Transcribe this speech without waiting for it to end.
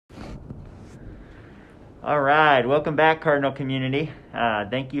All right, welcome back, Cardinal community.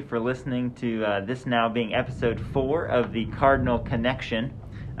 Thank you for listening to this now being episode 4 of the Cardinal Connection.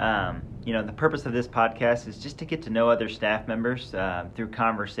 The purpose of this podcast is just to get to know other staff members through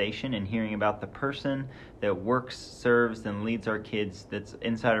conversation and hearing about the person that works, serves, and leads our kids that's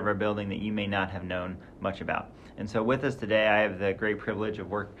inside of our building that you may not have known much about. And so with us today, I have the great privilege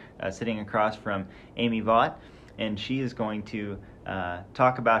of sitting across from Amy Vaught, and she is going to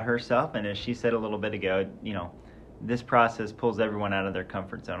talk about herself. And as she said a little bit ago, this process pulls everyone out of their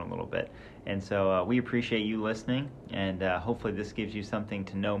comfort zone a little bit. And so we appreciate you listening, and hopefully this gives you something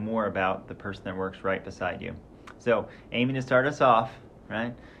to know more about the person that works right beside you. So, Amy, to start us off,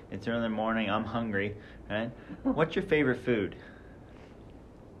 right? It's early in the morning, I'm hungry, right? What's your favorite food?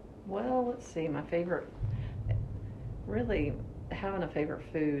 Well, let's see, my favorite, really having a favorite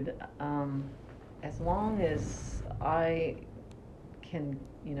food, as long as I can,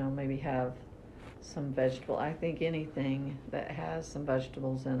 maybe have some vegetable. I think anything that has some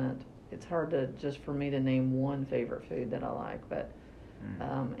vegetables in it, it's hard for me to name one favorite food that I like, but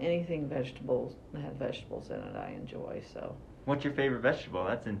anything vegetables that have vegetables in it, I enjoy. So. What's your favorite vegetable?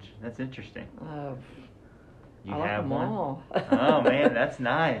 That's interesting. I like them all. Oh man, that's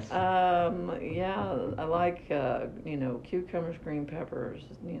nice. Yeah, I like cucumbers, green peppers,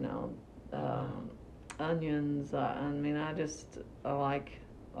 onions. I like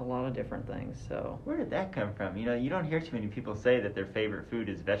a lot of different things. So where did that come from? You don't hear too many people say that their favorite food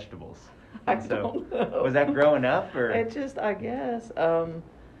is vegetables. I don't know. Was that growing up, or? It just, I guess,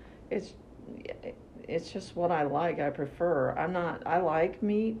 it's just what I like. I prefer. I like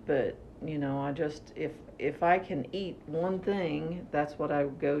meat, but I just if I can eat one thing, that's what I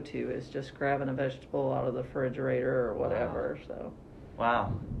go to, is just grabbing a vegetable out of the refrigerator or whatever. Wow. So.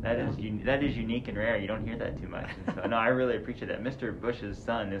 Wow, that is unique and rare. You don't hear that too much. And so, no, I really appreciate that. Mr. Bush's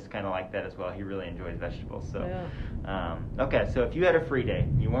son is kind of like that as well. He really enjoys vegetables. So, yeah. Okay, so if you had a free day,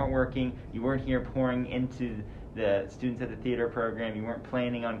 you weren't working, you weren't here pouring into the students at the theater program, you weren't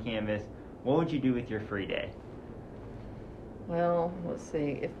planning on Canvas, what would you do with your free day? Well, let's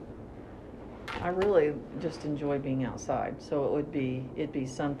see. If I really just enjoy being outside, so it'd be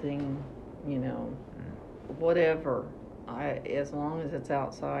something, whatever. As long as it's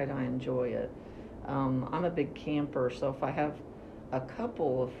outside, I enjoy it. I'm a big camper, so if I have a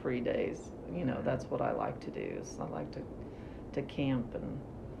couple of free days, that's what I like to do. Is I like to camp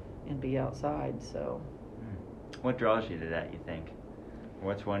and be outside. So. What draws you to that, you think?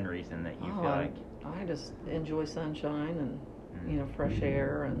 What's one reason that you feel like? I just enjoy sunshine and fresh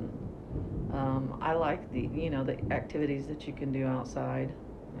air, and I like the activities that you can do outside.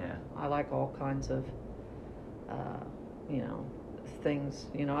 Yeah. I like all kinds of things.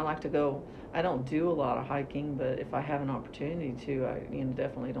 I like to go. I don't do a lot of hiking, but if I have an opportunity to, I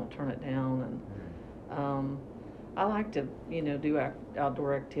definitely don't turn it down. And I like to do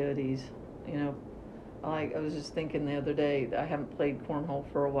outdoor activities. I was just thinking the other day, I haven't played cornhole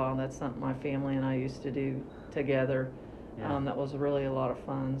for a while. That's something my family and I used to do together. Yeah. That was really a lot of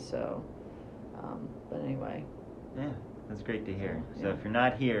fun. So, but anyway. Yeah. That's great to hear. So Yeah. if you're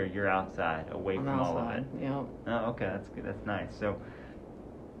not here, you're outside, away I'm from outside. all of it. Yeah. Oh, okay, that's good. That's nice.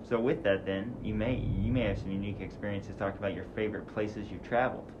 So with that, then you may have some unique experiences talking about your favorite places you've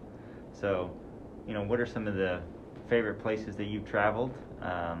traveled. So, what are some of the favorite places that you've traveled?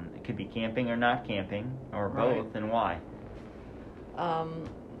 It could be camping or not camping, or both, Right. and why?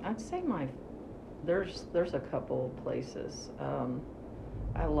 I'd say there's a couple of places.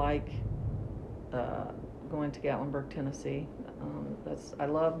 I like going to Gatlinburg, Tennessee. I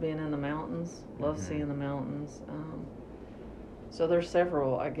love being in the mountains. Love seeing the mountains. So there's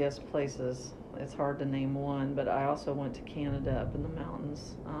several, I guess, places. It's hard to name one, but I also went to Canada up in the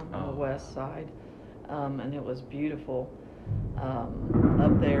mountains on the west side, and it was beautiful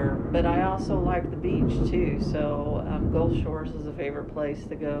up there. But I also like the beach too. So Gulf Shores is a favorite place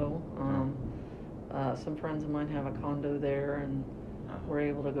to go. Some friends of mine have a condo there, and we're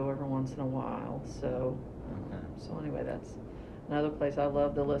able to go every once in a while. So. So anyway, that's another place I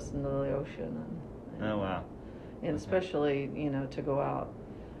love to listen to the ocean. Oh, wow. And especially, to go out.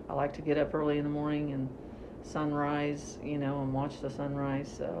 I like to get up early in the morning and sunrise, and watch the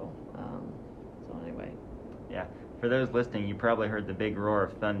sunrise. So anyway. Yeah. For those listening, you probably heard the big roar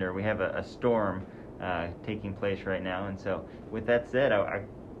of thunder. We have a storm taking place right now. And so with that said,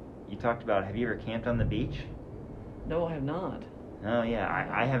 you talked about, have you ever camped on the beach? No, I have not. Oh, yeah.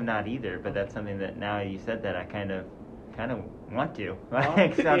 I have not either, but that's something that now you said that I kind of kind of want to. Well,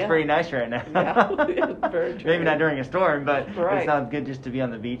 It sounds yeah. pretty nice right now. Yeah, very true. Maybe not during a storm, but Right. it sounds good just to be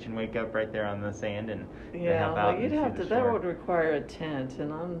on the beach and wake up right there on the sand and Yeah, help out but you'd and see have the to. That shore. would require a tent,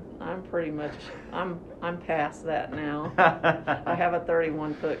 and I'm pretty much I'm past that now. I have a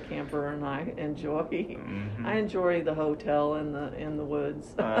 31-foot camper, and I enjoy the hotel in the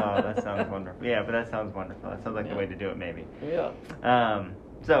woods. Oh, that sounds wonderful. Yeah, but that sounds wonderful. That sounds like the Yeah. way to do it, maybe. Yeah.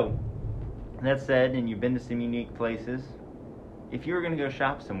 So, that said, and you've been to some unique places. If you were going to go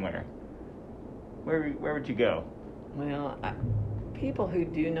shop somewhere, where would you go? Well, people who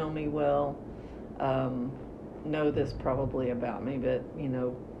do know me well know this probably about me, but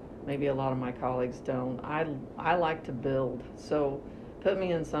maybe a lot of my colleagues don't. I like to build, so put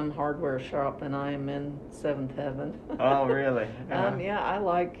me in some hardware shop and I am in seventh heaven. Oh, really? Yeah, I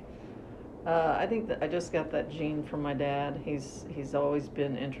like. I think that I just got that gene from my dad. He's always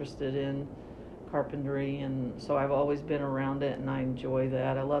been interested in carpentry, and so I've always been around it, and I enjoy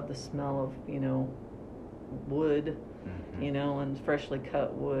that. I love the smell of wood, and freshly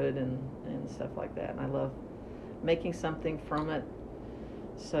cut wood and stuff like that. And I love making something from it.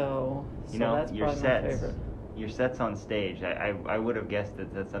 So that's your probably sets, my favorite. Your sets on stage, I would have guessed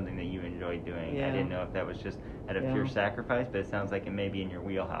that that's something that you enjoy doing. Yeah. I didn't know if that was just out of pure sacrifice, but it sounds like it may be in your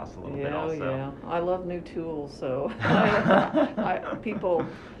wheelhouse a little bit also. Yeah. I love new tools, so people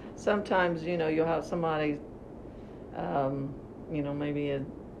sometimes, you'll have somebody, maybe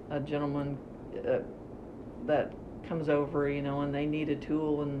a gentleman that comes over, and they need a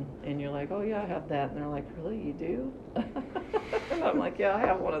tool, and you're like, oh yeah, I have that, and they're like, really, you do? And I'm like, yeah, I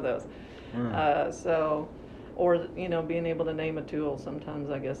have one of those. Or being able to name a tool,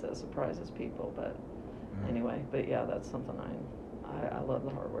 sometimes I guess that surprises people, but anyway, but yeah, that's something I love the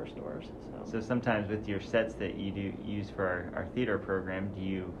hardware stores. So sometimes with your sets that you do use for our theater program, do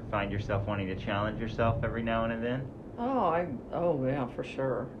you find yourself wanting to challenge yourself every now and then? Oh yeah, for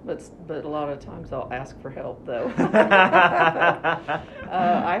sure. But a lot of times I'll ask for help though.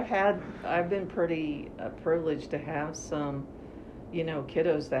 I've been pretty privileged to have some,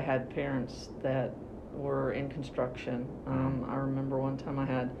 kiddos that had parents that were in construction. I remember one time I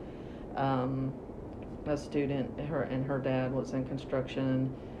had a student, her dad was in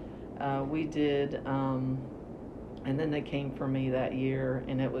construction. We did, and then they came for me that year,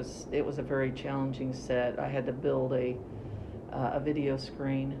 and it was a very challenging set. I had to build a video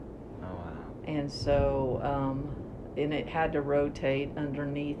screen. Oh wow! And so, and it had to rotate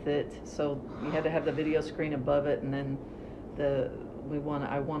underneath it. So you had to have the video screen above it, and then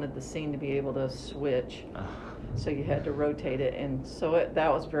I wanted the scene to be able to switch. So you had to rotate it, and so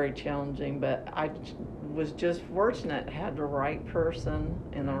that was very challenging. But I was just fortunate, had the right person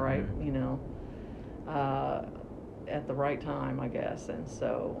in the right, at the right time, I guess. And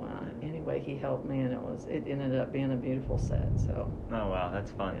so anyway, he helped me, and it ended up being a beautiful set. So. Oh wow,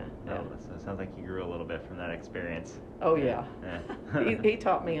 that's fun. Yeah. So it sounds like you grew a little bit from that experience. Oh yeah. Yeah. he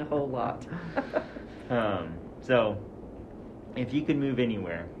taught me a whole lot. So, if you could move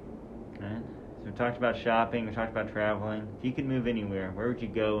anywhere, right? So we talked about shopping, we talked about traveling. If you could move anywhere, where would you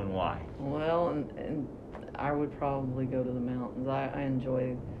go and why? Well, and I would probably go to the mountains. I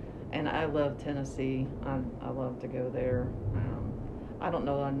enjoy, and I love Tennessee. I love to go there. I don't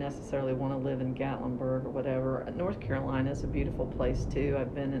know that I necessarily want to live in Gatlinburg or whatever. North Carolina is a beautiful place too.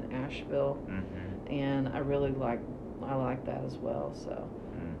 I've been in Asheville, and I like that as well. So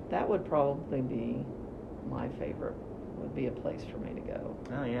that would probably be my favorite. Would be a place for me to go.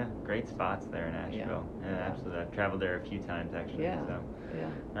 Oh yeah, great spots there in Asheville. Yeah, absolutely. I've traveled there a few times actually. Yeah. So.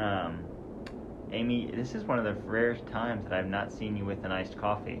 Yeah. Amy, this is one of the rare times that I've not seen you with an iced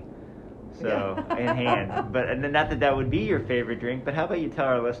coffee. So in hand, but and not that would be your favorite drink. But how about you tell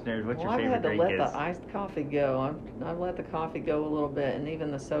our listeners what your favorite drink is? I've had to let the iced coffee go. I've let the coffee go a little bit, and even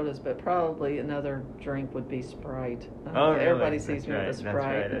the sodas. But probably another drink would be Sprite. Oh, really? Everybody sees me with a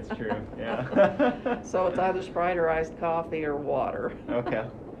Sprite. That's right. That's true. Yeah. So it's either Sprite or iced coffee or water. Okay.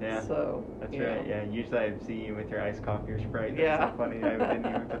 Yeah. So that's right. Yeah. Usually I see you with your iced coffee or Sprite. That's yeah. so funny. I didn't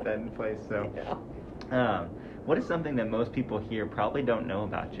even put that in place. So. Yeah. What is something that most people here probably don't know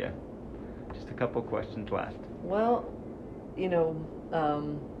about you? Just a couple questions left. Well,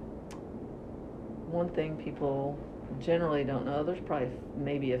 one thing people generally don't know, there's probably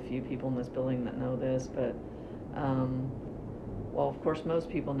maybe a few people in this building that know this, but, well, of course, most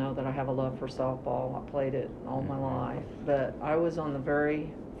people know that I have a love for softball. I played it all my life, but I was on the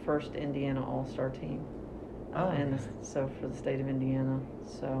very first Indiana All-Star team. So for the state of Indiana.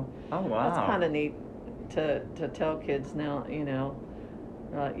 So oh, wow. That's kind of neat to tell kids now,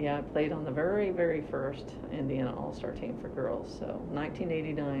 Yeah, I played on the very, very first Indiana All-Star team for girls. So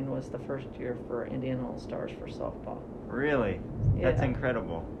 1989 was the first year for Indiana All-Stars for softball. Really? Yeah. That's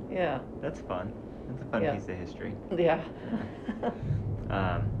incredible. Yeah. That's fun. That's a fun Yeah. piece of history. Yeah.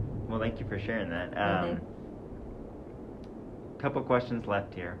 Well, thank you for sharing that. Couple questions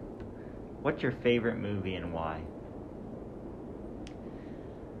left here. What's your favorite movie and why?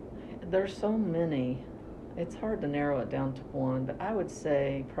 There's so many. It's hard to narrow it down to one, but I would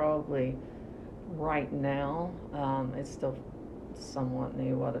say probably right now, it's still somewhat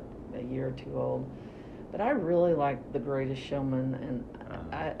new, a year or two old. But I really liked The Greatest Showman, and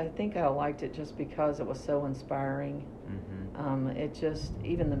I think I liked it just because it was so inspiring. Mm-hmm. It just,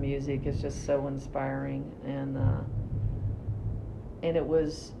 even the music is just so inspiring, and it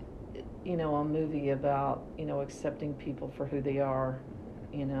was, a movie about, accepting people for who they are,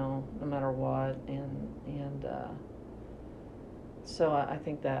 no matter what, and so I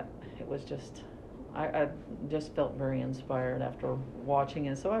think that it was just, I just felt very inspired after watching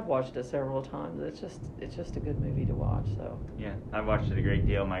it. So I've watched it several times. It's just a good movie to watch. So yeah, I've watched it a great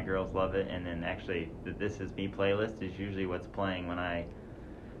deal. My girls love it, and then actually the This Is Me playlist is usually what's playing when I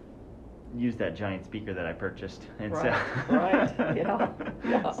use that giant speaker that I purchased. And right, so right,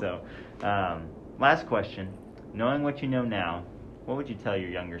 yeah. So, last question: knowing what you know now, what would you tell your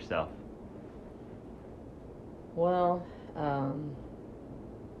younger self? Well,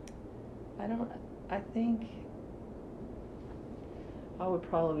 I think I would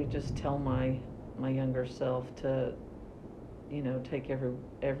probably just tell my younger self to, take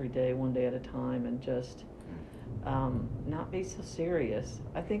every day one day at a time, and just not be so serious.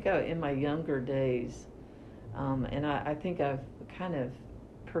 I think in my younger days, and I think I've kind of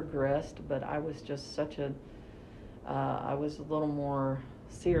progressed, but I was just I was a little more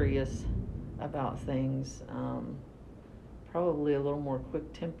serious about things, probably a little more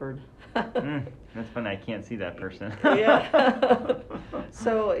quick-tempered. That's funny. I can't see that person. Yeah.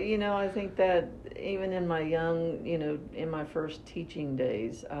 So, I think that even in my in my first teaching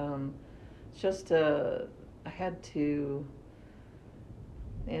days, I had to,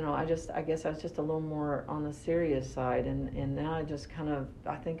 I guess I was just a little more on the serious side, and now I just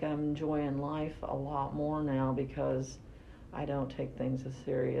I think I'm enjoying life a lot more now because I don't take things as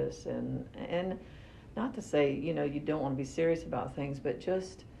serious, and not to say, you don't want to be serious about things, but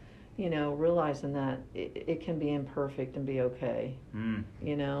just, realizing that it can be imperfect and be okay.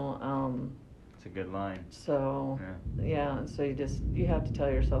 It's a good line. So, yeah, and so you have to tell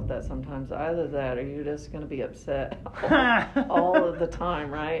yourself that sometimes. Either that or you're just going to be upset all of the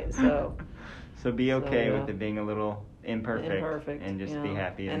time, right? So be okay with it being a little imperfect and just be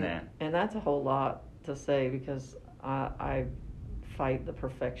happy in that. And that's a whole lot to say because I fight the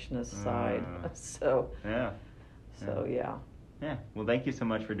perfectionist side. So, yeah. Yeah. Well, thank you so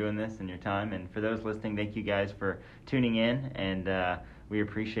much for doing this and your time. And for those listening, thank you guys for tuning in. And we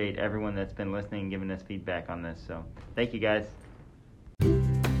appreciate everyone that's been listening and giving us feedback on this. So thank you guys.